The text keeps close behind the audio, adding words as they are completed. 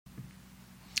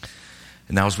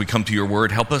And now as we come to your word,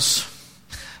 help us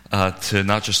to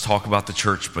not just talk about the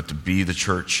church, but to be the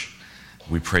church.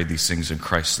 We pray these things in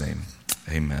Christ's name.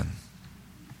 Amen.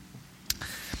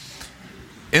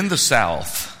 In the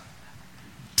South,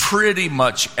 pretty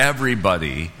much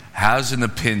everybody has an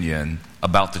opinion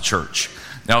about the church.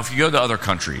 Now, if you go to other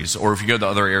countries, or if you go to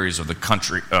other areas of the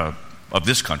country, of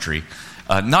this country,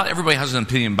 not everybody has an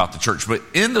opinion about the church, but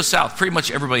in the South, pretty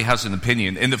much everybody has an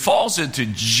opinion, and it falls into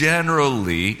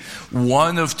generally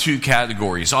one of two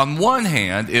categories. On one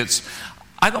hand, it's,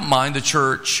 I don't mind the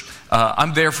church.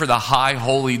 I'm there for the high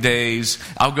holy days.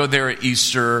 I'll go there at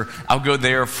Easter. I'll go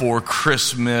there for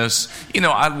Christmas. You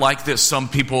know, I like that some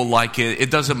people like it.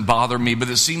 It doesn't bother me, but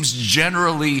it seems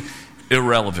generally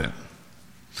irrelevant.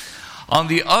 On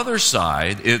the other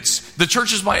side, it's the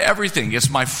church is my everything. It's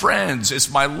my friends. It's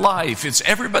my life. It's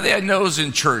everybody I know is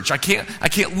in church. I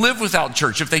can't live without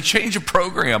church. If they change a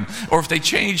program, or if they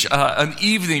change an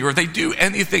evening, or if they do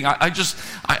anything,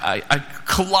 I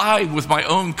collide with my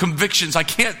own convictions. I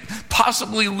can't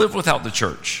possibly live without the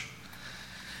church.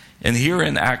 And here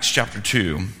in Acts chapter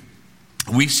 2,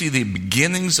 we see the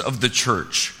beginnings of the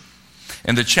church.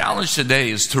 And the challenge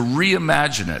today is to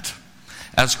reimagine it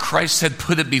as Christ had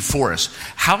put it before us.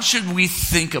 How should we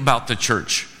think about the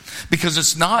church? Because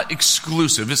it's not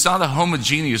exclusive. It's not a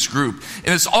homogeneous group.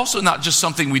 And it's also not just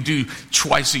something we do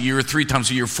twice a year, 3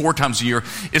 times a year, 4 times a year.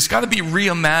 It's got to be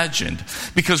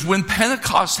reimagined. Because when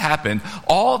Pentecost happened,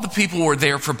 all the people were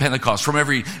there for Pentecost, from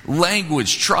every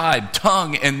language, tribe,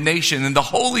 tongue, and nation. And the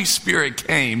Holy Spirit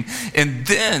came. And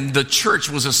then the church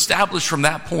was established from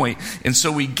that point. And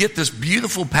so we get this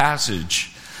beautiful passage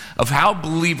of how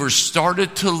believers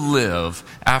started to live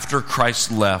after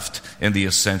Christ left in the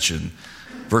ascension.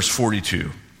 Verse 42.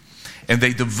 And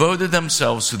they devoted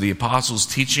themselves to the apostles'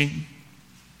 teaching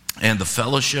and the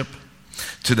fellowship,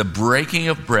 to the breaking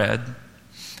of bread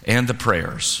and the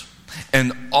prayers.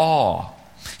 And awe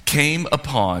came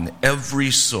upon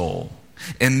every soul.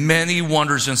 And many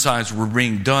wonders and signs were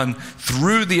being done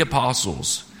through the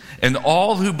apostles. And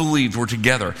all who believed were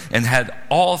together and had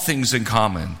all things in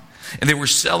common. And they were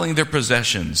selling their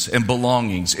possessions and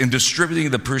belongings and distributing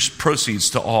the proceeds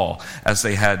to all as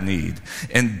they had need.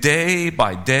 And day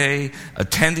by day,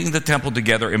 attending the temple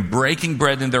together and breaking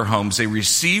bread in their homes, they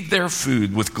received their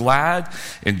food with glad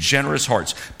and generous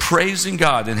hearts, praising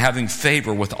God and having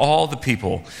favor with all the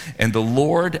people. And the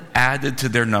Lord added to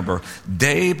their number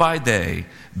day by day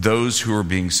those who were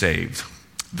being saved.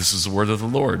 This is the word of the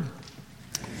Lord.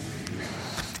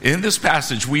 In this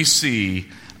passage, we see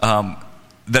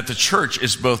that the church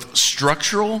is both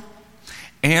structural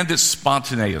and it's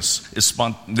spontaneous.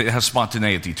 It has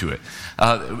spontaneity to it.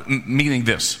 Meaning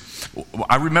this.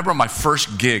 I remember my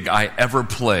first gig I ever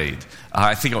played.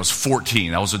 I think I was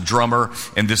 14. I was a drummer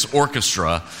in this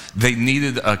orchestra. They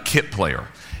needed a kit player.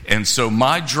 And so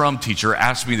my drum teacher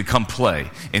asked me to come play,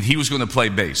 and he was going to play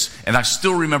bass. And I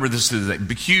still remember this today.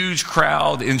 Big, huge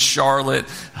crowd in Charlotte,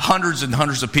 hundreds and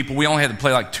hundreds of people. We only had to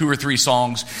play like 2 or 3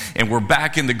 songs, and we're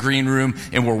back in the green room,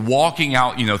 and we're walking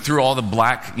out, through all the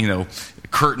black,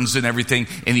 curtains and everything.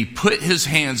 And he put his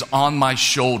hands on my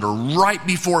shoulder right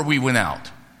before we went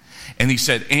out. And he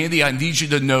said, "Andy, I need you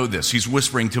to know this." He's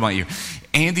whispering to my ear.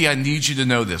 "Andy, I need you to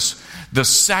know this. The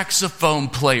saxophone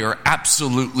player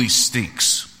absolutely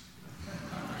stinks.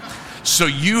 So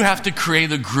you have to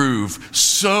create a groove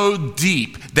so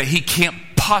deep that he can't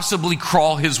possibly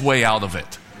crawl his way out of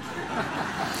it."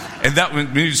 And that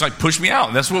he just like pushed me out.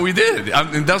 And that's what we did.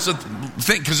 And that's the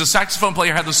thing, because the saxophone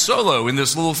player had the solo in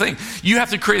this little thing. You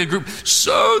have to create a groove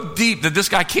so deep that this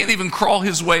guy can't even crawl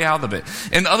his way out of it.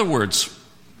 In other words,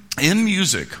 in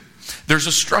music, there's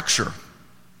a structure.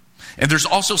 And there's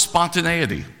also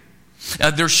spontaneity.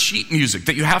 There's sheet music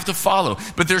that you have to follow,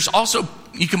 but there's also,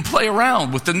 you can play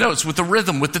around with the notes, with the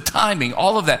rhythm, with the timing,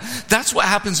 all of that. That's what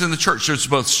happens in the church. There's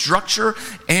both structure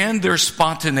and there's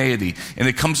spontaneity, and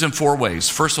it comes in 4 ways.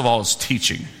 First of all, is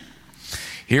teaching.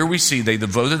 Here we see they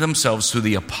devoted themselves to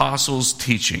the apostles'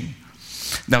 teaching.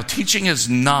 Now, teaching is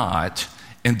not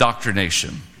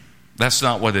indoctrination. That's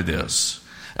not what it is.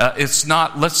 It's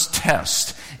not, let's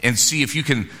test and see if you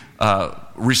can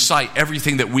recite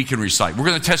everything that we can recite. We're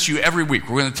going to test you every week.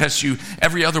 We're going to test you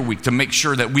every other week to make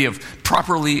sure that we have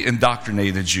properly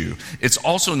indoctrinated you. It's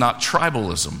also not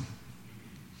tribalism.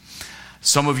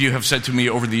 Some of you have said to me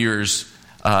over the years,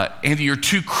 "Andy, you're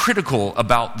too critical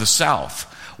about the South.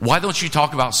 Why don't you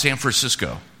talk about San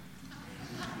Francisco?"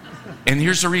 And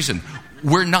here's the reason.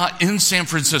 We're not in San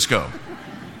Francisco.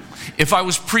 If I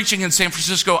was preaching in San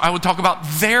Francisco, I would talk about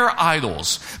their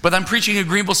idols. But I'm preaching in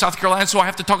Greenville, South Carolina, so I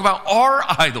have to talk about our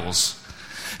idols.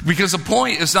 Because the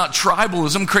point is not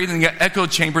tribalism, creating an echo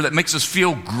chamber that makes us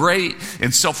feel great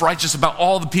and self-righteous about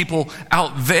all the people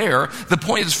out there. The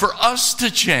point is for us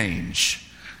to change.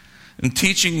 And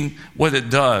teaching, what it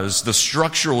does, the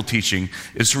structural teaching,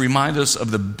 is to remind us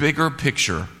of the bigger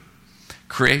picture: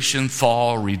 creation,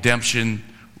 fall, redemption,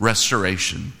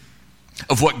 restoration,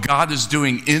 of what God is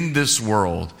doing in this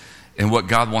world and what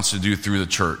God wants to do through the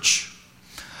church.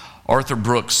 Arthur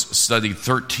Brooks studied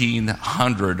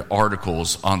 1,300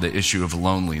 articles on the issue of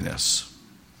loneliness.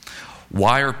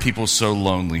 Why are people so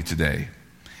lonely today?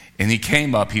 And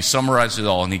he summarized it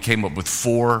all, and he came up with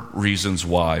 4 reasons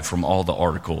why from all the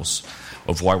articles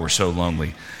of why we're so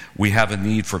lonely. We have a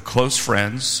need for close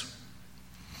friends.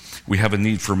 We have a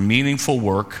need for meaningful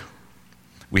work.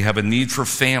 We have a need for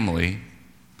family.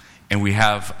 And we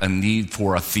have a need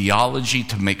for a theology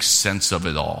to make sense of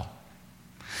it all.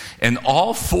 And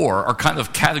all 4 are kind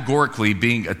of categorically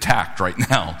being attacked right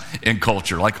now in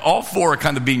culture. Like all 4 are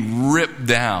kind of being ripped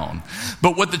down.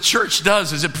 But what the church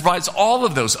does is it provides all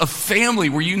of those: a family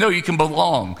where you know you can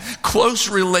belong, close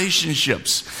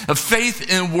relationships, a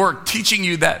faith in work, teaching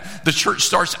you that the church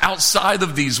starts outside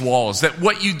of these walls, that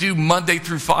what you do Monday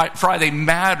through Friday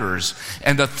matters,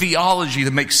 and a theology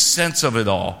that makes sense of it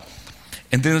all.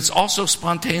 And then it's also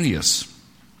spontaneous.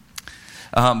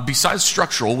 Besides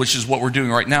structural, which is what we're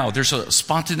doing right now, there's a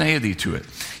spontaneity to it.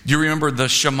 Do you remember the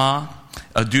Shema?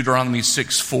 Deuteronomy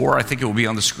 6:4, I think it will be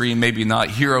on the screen, maybe not.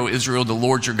 Hear, O Israel, the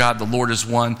Lord your God, the Lord is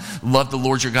one. Love the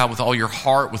Lord your God with all your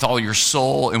heart, with all your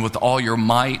soul, and with all your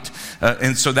might.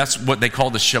 And so that's what they call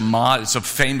the Shema. It's a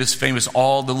famous,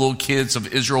 all the little kids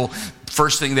of Israel,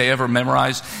 first thing they ever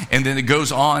memorized. And then it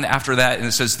goes on after that, and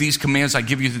it says, these commands I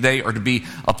give you today are to be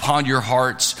upon your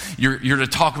hearts. You're to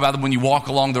talk about them when you walk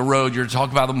along the road. You're to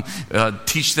talk about them,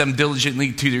 teach them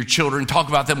diligently to your children. Talk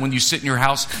about them when you sit in your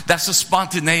house. That's the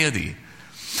spontaneity.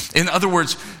 In other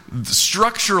words,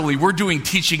 structurally, we're doing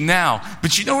teaching now.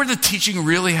 But you know where the teaching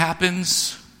really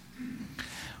happens?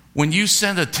 When you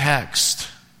send a text,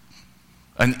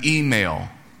 an email,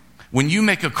 when you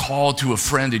make a call to a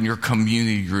friend in your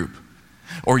community group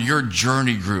or your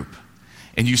journey group,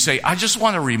 and you say, I just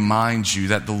want to remind you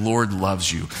that the Lord loves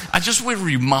you. I just want to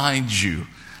remind you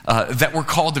that we're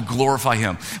called to glorify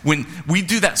Him. When we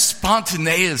do that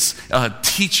spontaneous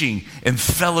teaching and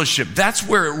fellowship, that's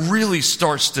where it really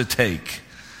starts to take.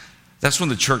 That's when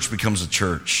the church becomes a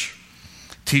church.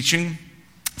 Teaching,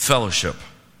 fellowship.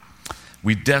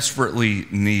 We desperately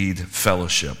need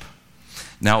fellowship.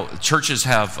 Now, churches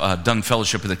have done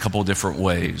fellowship in a couple of different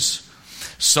ways.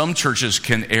 Some churches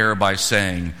can err by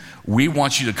saying, we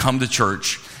want you to come to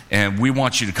church, and we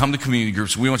want you to come to community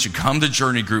groups. We want you to come to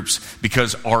journey groups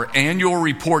because our annual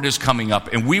report is coming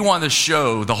up, and we want to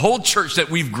show the whole church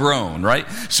that we've grown, right?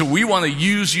 So we want to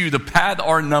use you to pad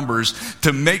our numbers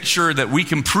to make sure that we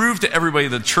can prove to everybody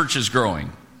the church is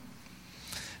growing.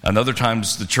 And other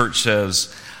times the church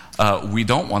says, we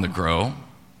don't want to grow.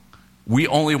 We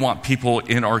only want people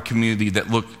in our community that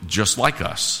look just like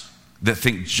us, that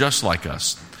think just like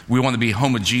us. We want to be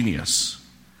homogeneous.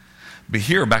 But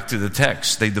here, back to the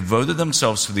text, they devoted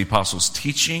themselves to the apostles'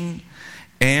 teaching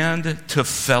and to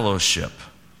fellowship.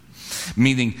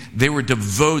 Meaning they were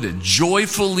devoted,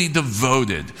 joyfully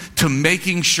devoted to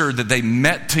making sure that they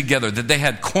met together, that they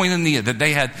had koinonia, that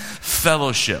they had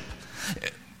fellowship.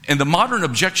 And the modern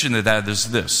objection to that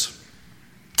is this.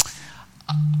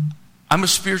 I'm a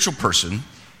spiritual person,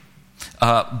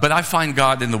 but I find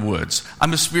God in the woods.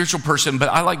 I'm a spiritual person, but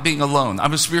I like being alone.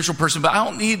 I'm a spiritual person, but I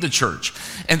don't need the church.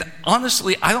 And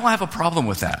honestly, I don't have a problem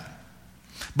with that.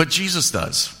 But Jesus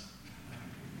does.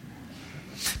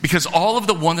 Because all of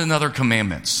the one another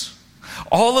commandments,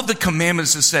 all of the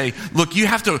commandments that say, look, you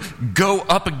have to go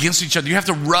up against each other. You have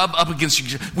to rub up against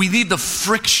each other. We need the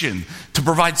friction to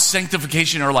provide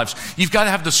sanctification in our lives. You've got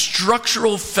to have the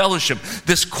structural fellowship,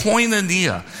 this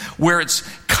koinonia, where it's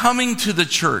coming to the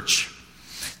church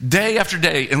day after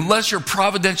day, unless you're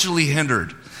providentially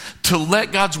hindered, to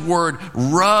let God's word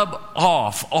rub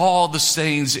off all the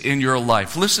stains in your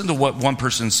life. Listen to what one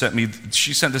person sent me.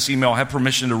 She sent this email. I have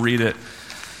permission to read it.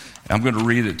 I'm going to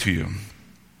read it to you.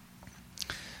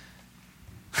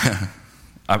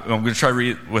 I'm going to try to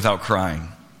read it without crying.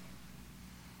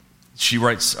 She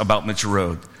writes about Mitchell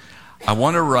Road. I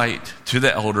want to write to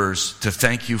the elders to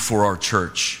thank you for our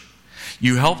church.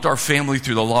 You helped our family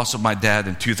through the loss of my dad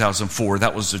in 2004.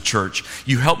 That was the church.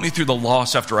 You helped me through the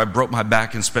loss after I broke my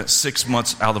back and spent 6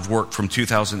 months out of work from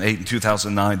 2008 and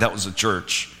 2009. That was the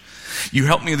church. You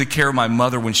helped me in the care of my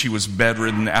mother when she was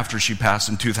bedridden after she passed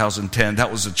in 2010.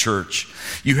 That was the church.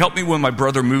 You helped me when my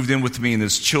brother moved in with me and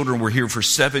his children were here for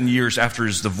 7 years after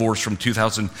his divorce from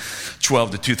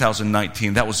 2012 to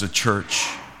 2019. That was the church.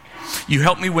 You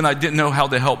helped me when I didn't know how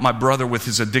to help my brother with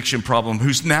his addiction problem,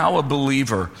 who's now a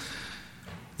believer.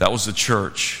 That was the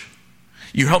church.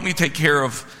 You helped me take care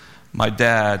of my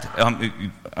dad.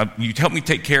 You helped me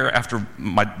take care after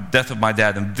my death of my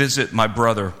dad and visit my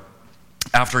brother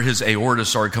after his aorta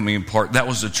started coming apart. That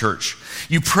was the church.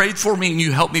 You prayed for me and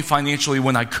you helped me financially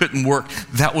when I couldn't work.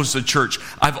 That was the church.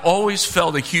 I've always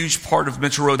felt a huge part of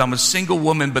Mitchell Road. I'm a single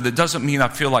woman, but it doesn't mean I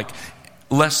feel like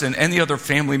less than any other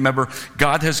family member.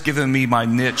 God has given me my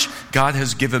niche. God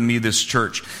has given me this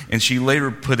church. And she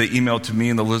later put an email to me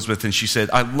and Elizabeth, and she said,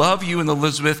 I love you and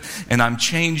Elizabeth, and I'm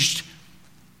changed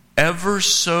ever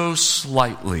so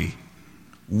slightly,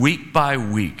 week by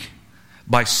week,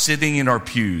 by sitting in our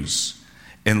pews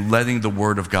and letting the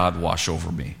word of God wash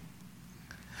over me.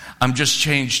 I'm just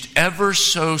changed ever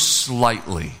so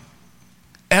slightly.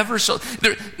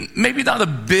 Maybe not a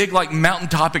big like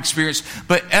mountaintop experience,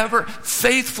 but ever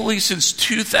faithfully since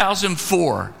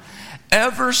 2004,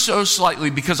 ever so slightly,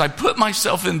 because I put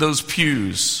myself in those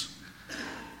pews.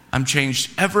 I'm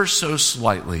changed ever so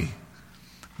slightly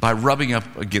by rubbing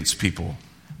up against people,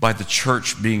 by the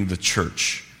church being the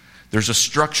church. There's a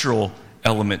structural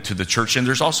element to the church, and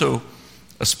there's also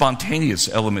a spontaneous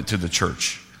element to the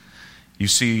church. You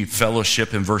see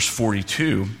fellowship in verse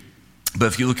 42. But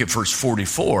if you look at verse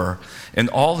 44, and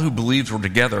all who believed were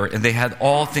together, and they had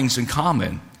all things in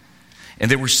common. And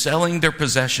they were selling their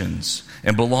possessions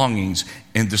and belongings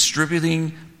and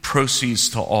distributing proceeds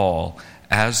to all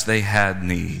as they had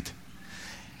need.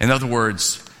 In other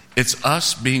words, it's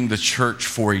us being the church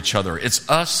for each other. It's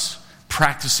us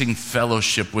practicing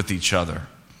fellowship with each other.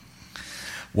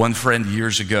 One friend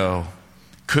years ago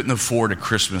couldn't afford a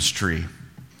Christmas tree,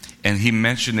 and he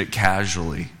mentioned it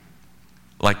casually.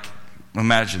 Like,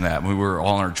 imagine that. We were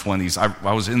all in our 20s.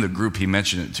 I was in the group he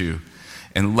mentioned it to.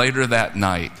 And later that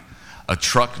night, a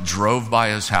truck drove by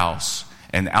his house,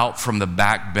 and out from the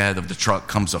back bed of the truck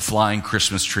comes a flying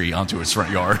Christmas tree onto his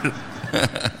front yard.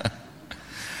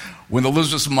 When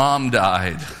Elizabeth's mom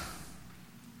died,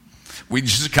 we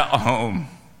just got home,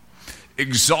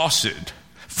 exhausted.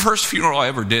 First funeral I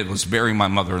ever did was burying my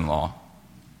mother-in-law.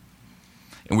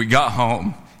 And we got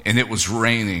home, and it was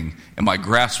raining, and my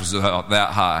grass was about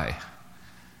that high.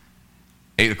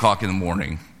 8 o'clock in the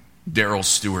morning, Daryl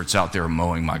Stewart's out there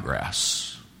mowing my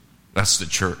grass. That's the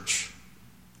church.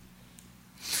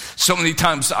 So many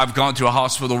times I've gone to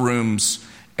hospital rooms,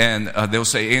 and they'll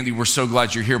say, Andy, we're so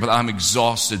glad you're here, but I'm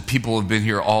exhausted. People have been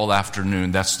here all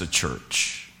afternoon. That's the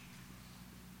church.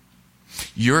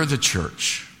 You're the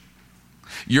church.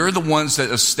 You're the ones that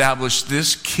established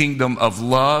this kingdom of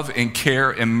love and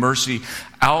care and mercy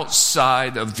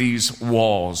outside of these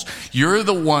walls. You're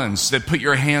the ones that put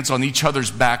your hands on each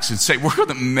other's backs and say, we're going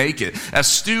to make it. As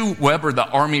Stu Weber, the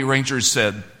Army Ranger,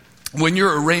 said, when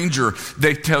you're a ranger,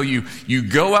 they tell you, you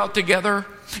go out together,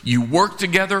 you work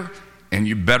together, and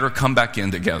you better come back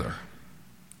in together.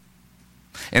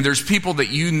 And there's people that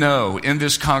you know in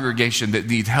this congregation that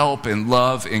need help and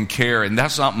love and care, and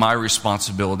that's not my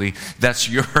responsibility. That's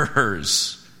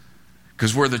yours,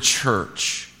 because we're the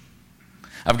church.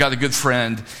 I've got a good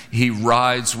friend. He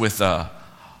rides with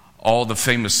all the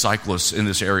famous cyclists in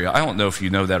this area. I don't know if you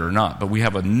know that or not, but we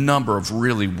have a number of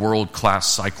really world-class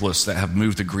cyclists that have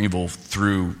moved to Greenville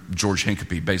through George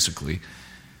Hincapie, basically.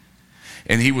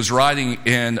 And he was riding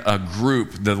in a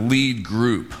group, the lead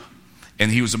group, and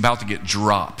he was about to get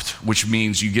dropped, which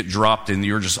means you get dropped and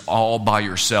you're just all by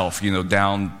yourself,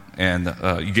 down, and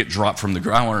you get dropped from the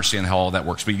ground. I don't understand how all that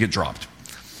works, but you get dropped.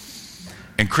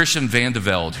 And Christian Van de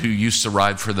Velde, who used to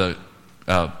ride for the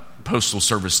Postal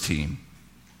Service team,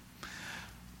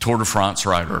 Tour de France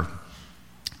rider,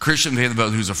 Christian Van de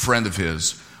Velde, who's a friend of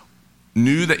his,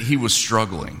 knew that he was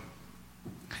struggling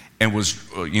and was,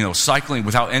 cycling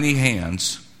without any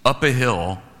hands up a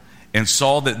hill, and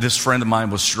saw that this friend of mine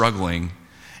was struggling,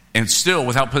 and still,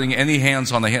 without putting any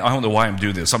hands on the hand, I don't know why I'm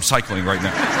doing this. I'm cycling right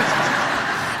now.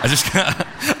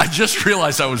 I just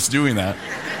realized I was doing that.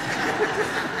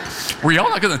 Were y'all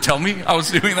not going to tell me I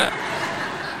was doing that?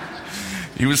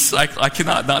 He was cycling. I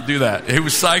cannot not do that. He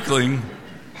was cycling,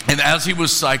 and as he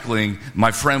was cycling,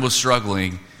 my friend was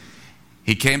struggling.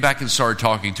 He came back and started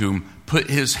talking to him, put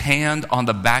his hand on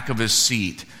the back of his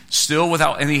seat, still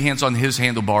without any hands on his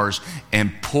handlebars,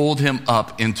 and pulled him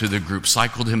up into the group,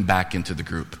 cycled him back into the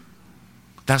group.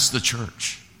 That's the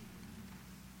church.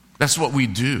 That's what we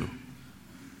do.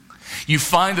 You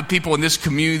find the people in this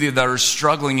community that are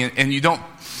struggling, and you don't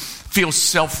feel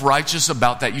self-righteous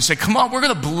about that. You say, come on, we're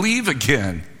going to believe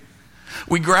again.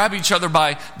 We grab each other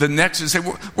by the necks and say,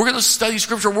 we're going to study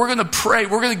Scripture. We're going to pray.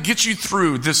 We're going to get you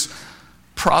through this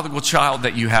prodigal child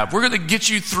that you have. We're going to get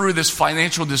you through this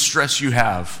financial distress you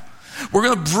have. We're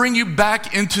going to bring you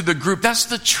back into the group. That's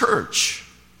the church.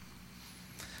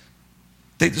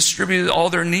 They distributed all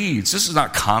their needs. This is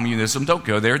not communism. Don't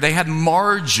go there. They had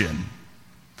margin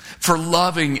for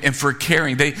loving and for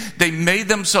caring. They made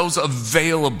themselves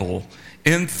available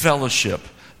in fellowship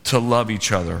to love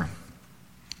each other.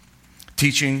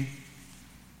 Teaching,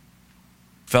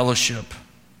 fellowship,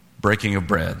 breaking of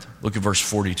bread. Look at verse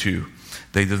 42.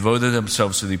 They devoted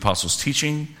themselves to the apostles'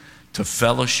 teaching, to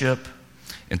fellowship,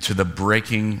 and to the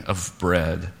breaking of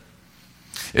bread.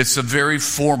 It's a very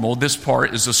formal, this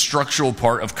part is a structural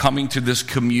part of coming to this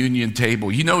communion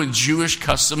table. You know, in Jewish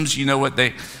customs, you know what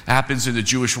happens in a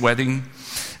Jewish wedding?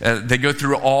 They go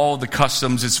through all the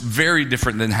customs. It's very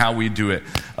different than how we do it.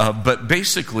 But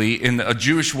basically, in a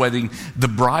Jewish wedding, the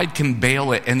bride can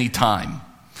bail at any time.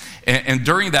 And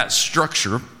during that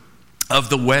structure of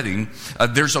the wedding,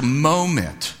 there's a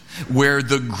moment where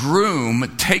the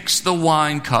groom takes the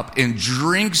wine cup and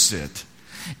drinks it,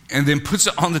 and then puts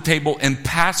it on the table and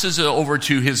passes it over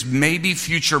to his maybe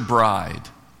future bride.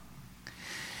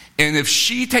 And if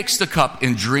she takes the cup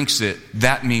and drinks it,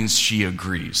 that means she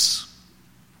agrees.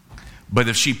 But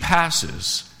if she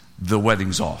passes, the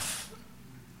wedding's off.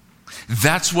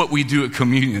 That's what we do at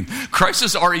communion. Christ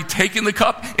has already taken the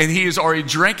cup and he has already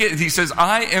drank it. And he says,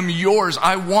 I am yours.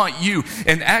 I want you.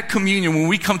 And at communion, when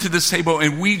we come to this table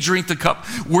and we drink the cup,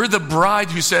 we're the bride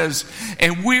who says,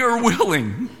 and we are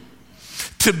willing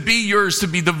to be yours, to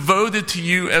be devoted to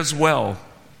you as well.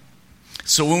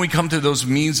 So when we come to those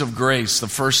means of grace, the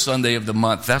first Sunday of the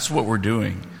month, that's what we're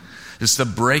doing. It's the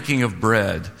breaking of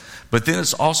bread. But then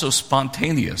it's also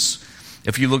spontaneous.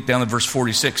 If you look down at verse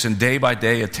 46, and day by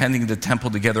day attending the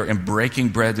temple together and breaking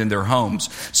bread in their homes.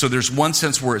 So there's one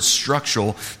sense where it's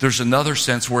structural. There's another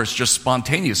sense where it's just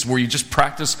spontaneous, where you just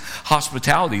practice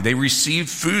hospitality. They received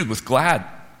food with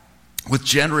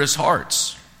generous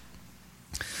hearts.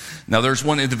 Now, there's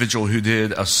one individual who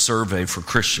did a survey for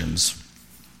Christians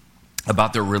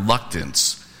about their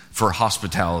reluctance for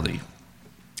hospitality.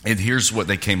 And here's what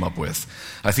they came up with.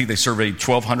 I think they surveyed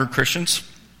 1,200 Christians.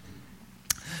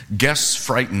 Guests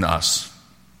frighten us,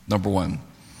 number one.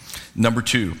 Number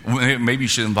two, maybe you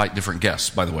should invite different guests,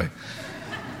 by the way.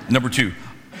 Number two,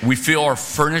 we feel our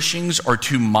furnishings are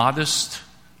too modest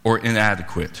or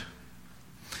inadequate.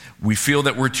 We feel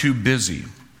that we're too busy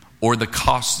or the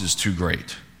cost is too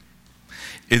great.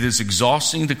 It is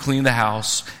exhausting to clean the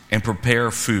house and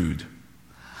prepare food.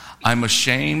 I'm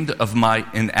ashamed of my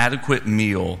inadequate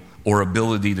meal or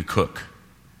ability to cook.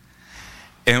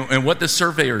 And what the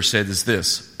surveyor said is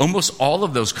this: almost all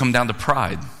of those come down to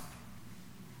pride.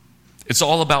 It's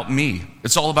all about me.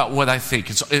 It's all about what I think.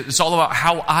 It's all about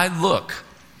how I look.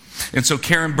 And so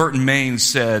Karen Burton Maine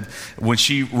said, when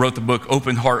she wrote the book,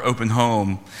 Open Heart, Open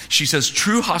Home, she says,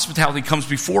 true hospitality comes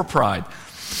before pride.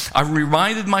 I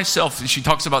reminded myself, she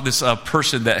talks about this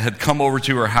person that had come over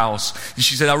to her house. And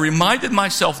she said, I reminded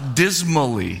myself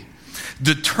dismally,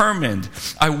 determined.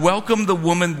 I welcomed the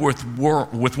woman with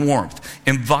warmth,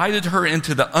 invited her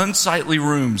into the unsightly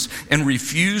rooms, and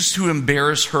refused to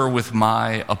embarrass her with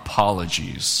my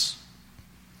apologies.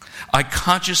 I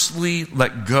consciously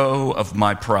let go of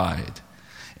my pride.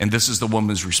 And this is the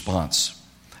woman's response.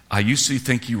 I used to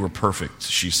think you were perfect,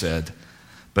 she said,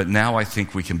 but now I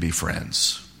think we can be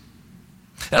friends.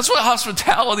 That's what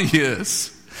hospitality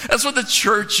is. That's what the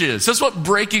church is. That's what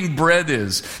breaking bread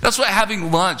is. That's what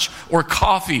having lunch or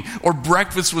coffee or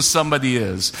breakfast with somebody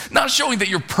is. Not showing that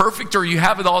you're perfect or you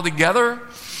have it all together,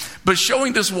 but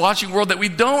showing this watching world that we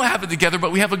don't have it together,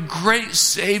 but we have a great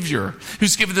Savior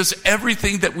who's given us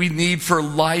everything that we need for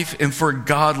life and for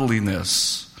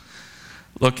godliness.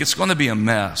 Look, it's going to be a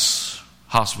mess.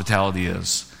 Hospitality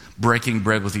is. Breaking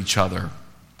bread with each other.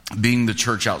 Being the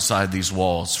church outside these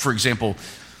walls. For example,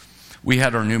 we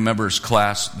had our new members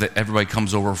class that everybody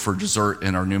comes over for dessert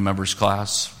in our new members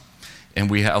class. And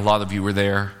we had, a lot of you were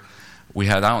there. We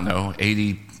had,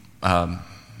 80,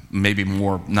 maybe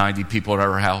more, 90 people at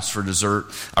our house for dessert.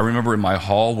 I remember in my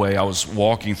hallway, I was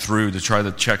walking through to try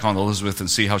to check on Elizabeth and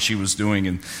see how she was doing.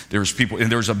 And there was people,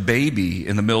 and there was a baby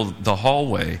in the middle of the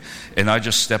hallway. And I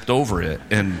just stepped over it.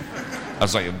 And I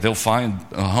was like, they'll find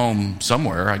a home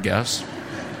somewhere, I guess.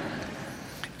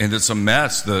 And it's a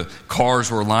mess. The cars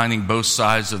were lining both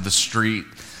sides of the street.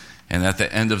 And at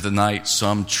the end of the night,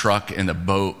 some truck and a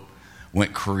boat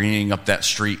went careening up that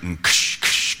street and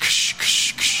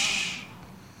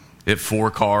hit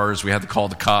 4 cars. We had to call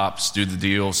the cops, do the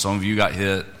deal. Some of you got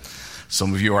hit.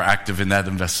 Some of you are active in that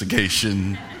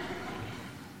investigation.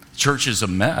 Church is a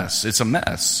mess. It's a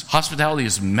mess. Hospitality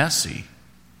is messy.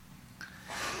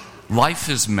 Life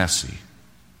is messy.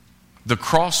 The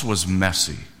cross was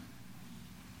messy.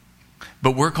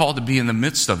 But we're called to be in the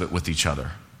midst of it with each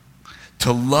other,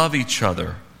 to love each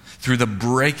other through the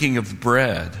breaking of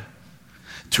bread,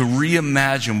 to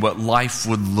reimagine what life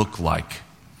would look like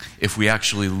if we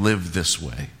actually lived this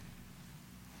way.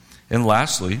 And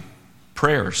lastly,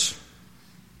 prayers.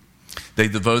 They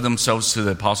devote themselves to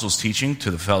the apostles' teaching,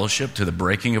 to the fellowship, to the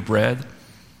breaking of bread,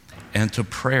 and to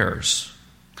prayers.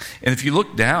 And if you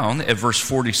look down at verse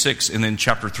 46 and then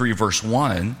chapter 3, verse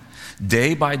 1,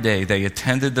 day by day they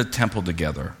attended the temple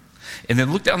together. And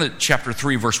then look down at chapter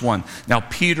 3, verse 1. Now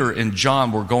Peter and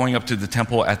John were going up to the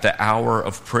temple at the hour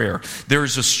of prayer. There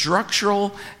is a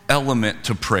structural element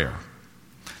to prayer.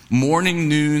 Morning,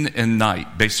 noon, and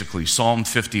night, basically, Psalm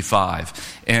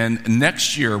 55. And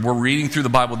next year, we're reading through the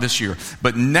Bible this year,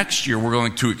 but next year we're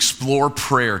going to explore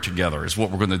prayer together is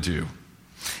what we're going to do.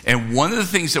 And one of the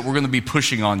things that we're going to be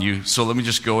pushing on you, so let me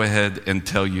just go ahead and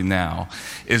tell you now,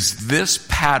 is this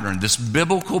pattern, this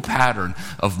biblical pattern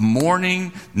of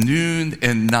morning, noon,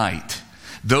 and night.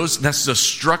 That's the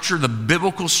structure, the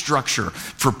biblical structure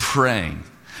for praying,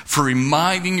 for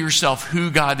reminding yourself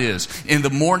who God is. In the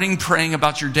morning, praying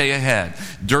about your day ahead.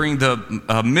 During the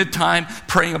midtime,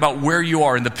 praying about where you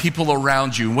are and the people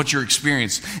around you and what you're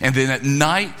experiencing. And then at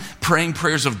night, praying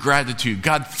prayers of gratitude.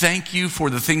 God, thank you for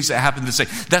the things that happened this day.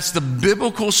 That's the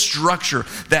biblical structure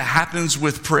that happens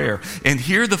with prayer. And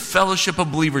here, the fellowship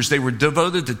of believers, they were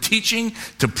devoted to teaching,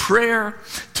 to prayer,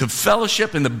 to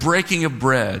fellowship, and the breaking of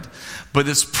bread. But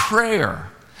it's prayer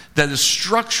that is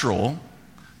structural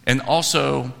and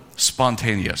also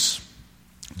spontaneous.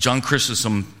 John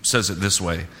Chrysostom says it this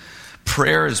way: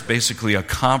 prayer is basically a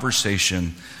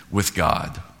conversation with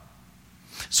God.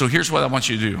 So here's what I want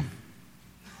you to do.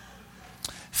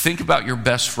 Think about your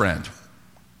best friend.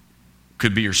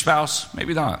 Could be your spouse,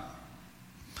 maybe not.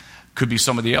 Could be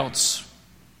somebody else.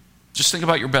 Just think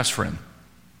about your best friend.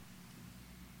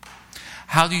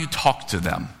 How do you talk to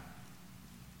them?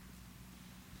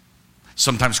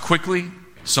 Sometimes quickly,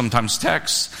 sometimes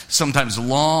text, sometimes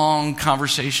long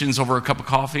conversations over a cup of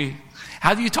coffee.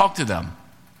 How do you talk to them?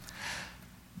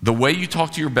 The way you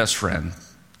talk to your best friend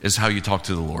is how you talk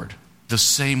to the Lord. The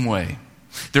same way.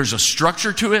 There's a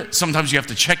structure to it. Sometimes you have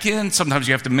to check in. Sometimes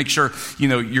you have to make sure,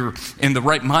 you're in the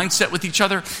right mindset with each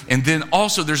other. And then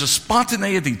also there's a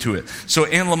spontaneity to it. So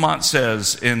Anne Lamott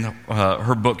says in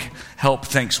her book, Help,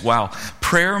 Thanks, Wow,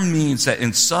 prayer means that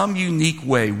in some unique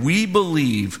way, we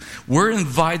believe we're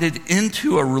invited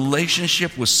into a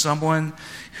relationship with someone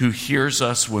who hears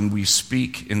us when we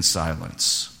speak in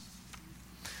silence.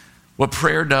 What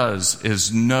prayer does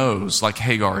is knows, like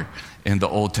Hagar in the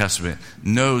Old Testament,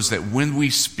 knows that when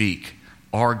we speak,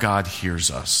 our God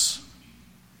hears us.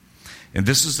 And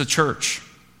this is the church.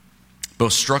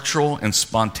 Both structural and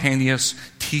spontaneous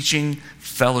teaching,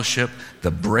 fellowship,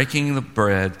 the breaking of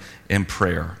bread, and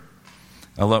prayer.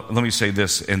 Now let me say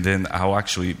this, and then I'll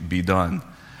actually be done.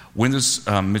 When does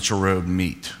Mitchell Road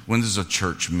meet? When does a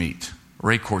church meet?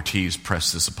 Ray Cortez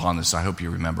pressed this upon us. I hope you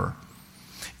remember.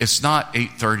 It's not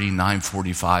 8:30,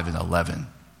 9:45, and 11.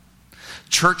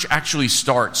 Church actually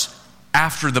starts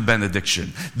after the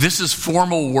benediction. This is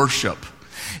formal worship.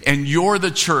 And you're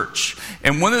the church.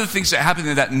 And one of the things that happened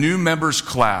in that new members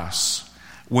class,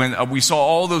 when we saw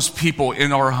all those people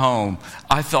in our home,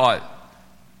 I thought,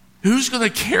 who's going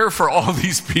to care for all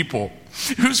these people?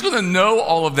 Who's going to know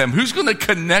all of them? Who's going to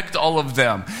connect all of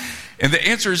them? And the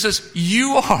answer is this: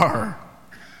 you are.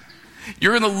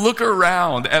 You're going to look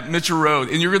around at Mitchell Road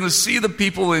and you're going to see the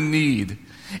people in need.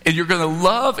 And you're going to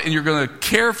love and you're going to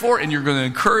care for and you're going to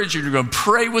encourage and you're going to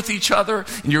pray with each other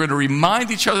and you're going to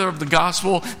remind each other of the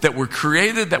gospel, that we're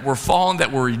created, that we're fallen,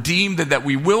 that we're redeemed, and that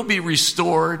we will be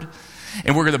restored.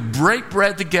 And we're going to break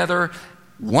bread together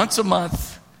once a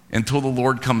month until the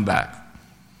Lord comes back.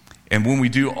 And when we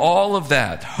do all of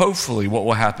that, hopefully what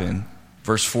will happen,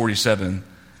 verse 47,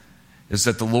 is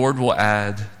that the Lord will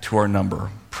add to our number,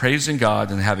 praising God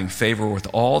and having favor with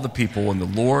all the people, and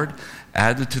the Lord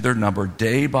added to their number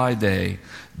day by day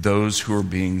those who are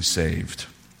being saved.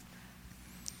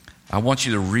 I want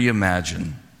you to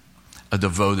reimagine a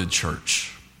devoted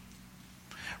church.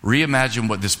 Reimagine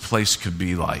what this place could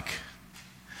be like.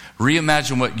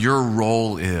 Reimagine what your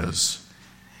role is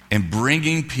in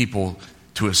bringing people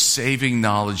to a saving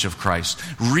knowledge of Christ.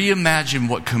 Reimagine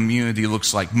what community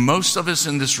looks like. Most of us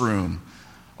in this room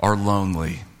are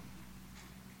lonely.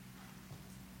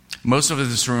 Most of us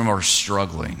in this room are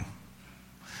struggling.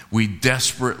 We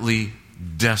desperately,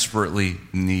 desperately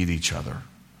need each other.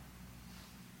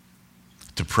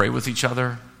 To pray with each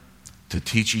other, to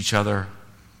teach each other,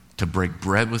 to break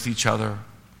bread with each other,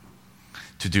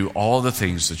 to do all the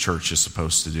things the church is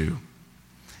supposed to do.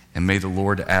 And may the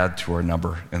Lord add to our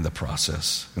number in the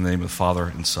process. In the name of the Father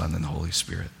and Son and the Holy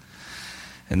Spirit.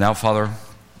 And now, Father,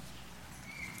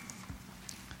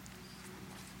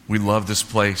 we love this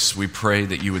place. We pray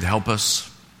that you would help us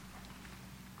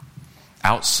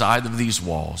outside of these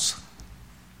walls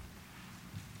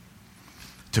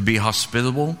to be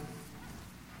hospitable,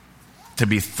 to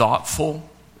be thoughtful,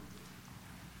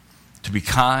 to be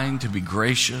kind, to be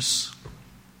gracious.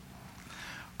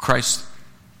 Christ,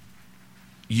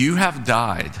 you have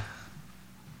died,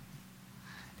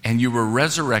 and you were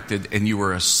resurrected, and you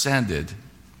were ascended,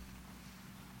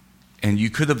 and you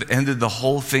could have ended the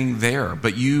whole thing there,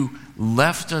 but you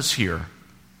left us here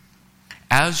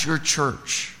as your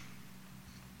church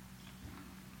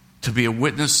to be a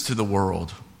witness to the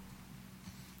world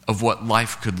of what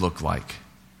life could look like.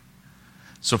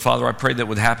 So, Father, I pray that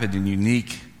would happen in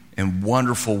unique and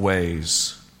wonderful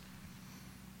ways.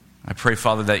 I pray,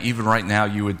 Father, that even right now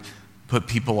you would put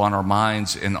people on our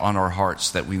minds and on our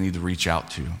hearts that we need to reach out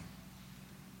to.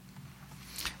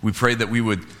 We pray that we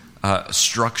would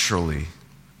structurally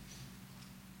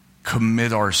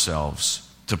commit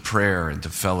ourselves to prayer and to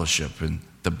fellowship and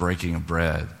the breaking of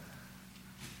bread,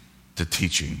 to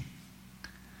teaching.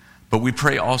 But we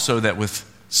pray also that with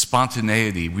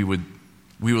spontaneity we would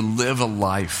live a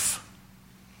life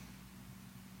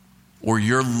where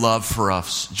your love for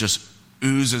us just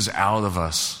oozes out of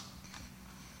us.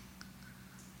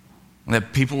 And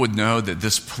that people would know that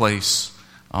this place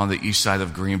on the east side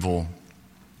of Greenville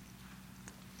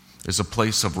is a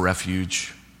place of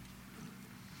refuge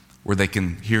where they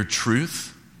can hear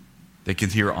truth, they can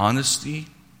hear honesty,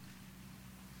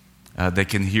 they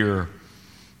can hear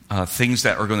things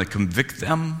that are going to convict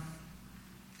them,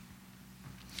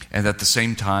 and at the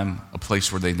same time, a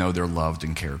place where they know they're loved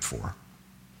and cared for.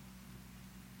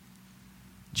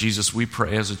 Jesus, we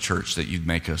pray as a church that you'd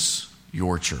make us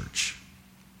your church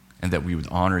and that we would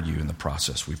honor you in the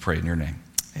process. We pray in your name.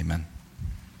 Amen.